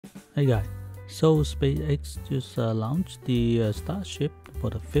Hey guys, so SpaceX just launched the Starship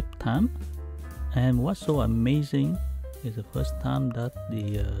for the 5th time, and what's so amazing is the first time that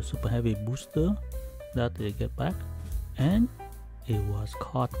the Super Heavy Booster that they get back, and it was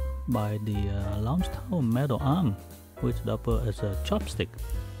caught by the launch tower metal arm, which double as a chopstick.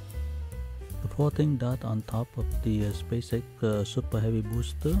 The fourth thing that on top of the SpaceX Super Heavy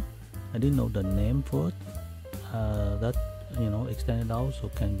Booster, I didn't know the name for it, that extended out so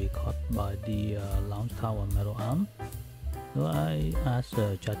can be caught by the launch tower metal arm. So I asked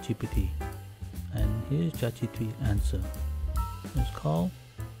ChatGPT, and here's ChatGPT answer. It's called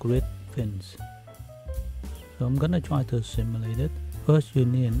grid fins. So I'm gonna try to simulate it. First you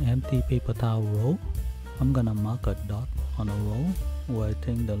need an empty paper towel roll. I'm gonna mark a dot on a roll where I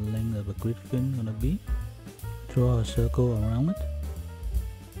think the length of the grid fin gonna be. Draw a circle around it.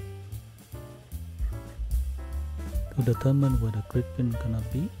 To determine where the grid fin gonna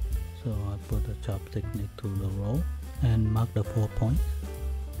be, so I put a chopstick next to the roll and mark the 4 points.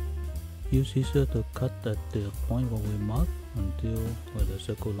 Use scissors to cut at the point where we mark until where the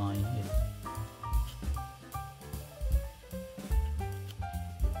circle line is.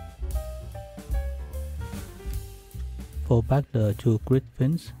 Fold back the 2 grid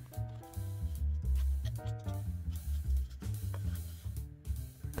fins.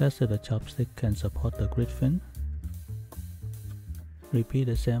 Test that the chopstick can support the grid fin. Repeat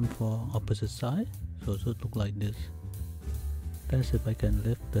the same for opposite side, so it should look like this. Test if I can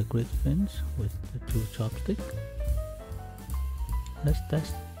lift the grid fins with the 2 chopsticks. Let's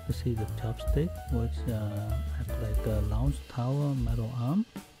test to see the chopstick, which act like a launch tower metal arm,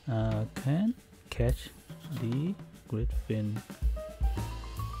 can catch the grid fin.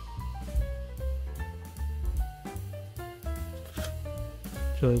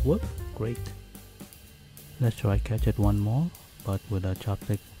 So it worked great. Let's try catch it one more, but with a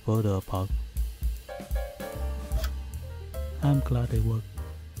chopstick further apart. I'm glad it worked.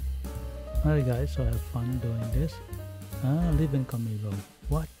 Alright guys, so I have fun doing this. Leave in comment below,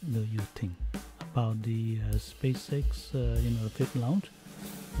 what do you think about the SpaceX the 5th launch,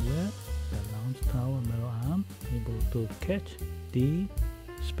 where the launch tower metal arm able to catch the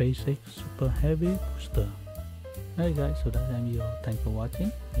SpaceX Super Heavy Booster. Alright guys, so that's MU. Thanks for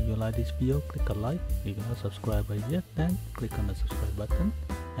watching. If you like this video, click a like. If you're not subscribed yet, then click on the subscribe button.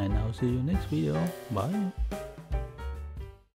 And I'll see you next video. Bye.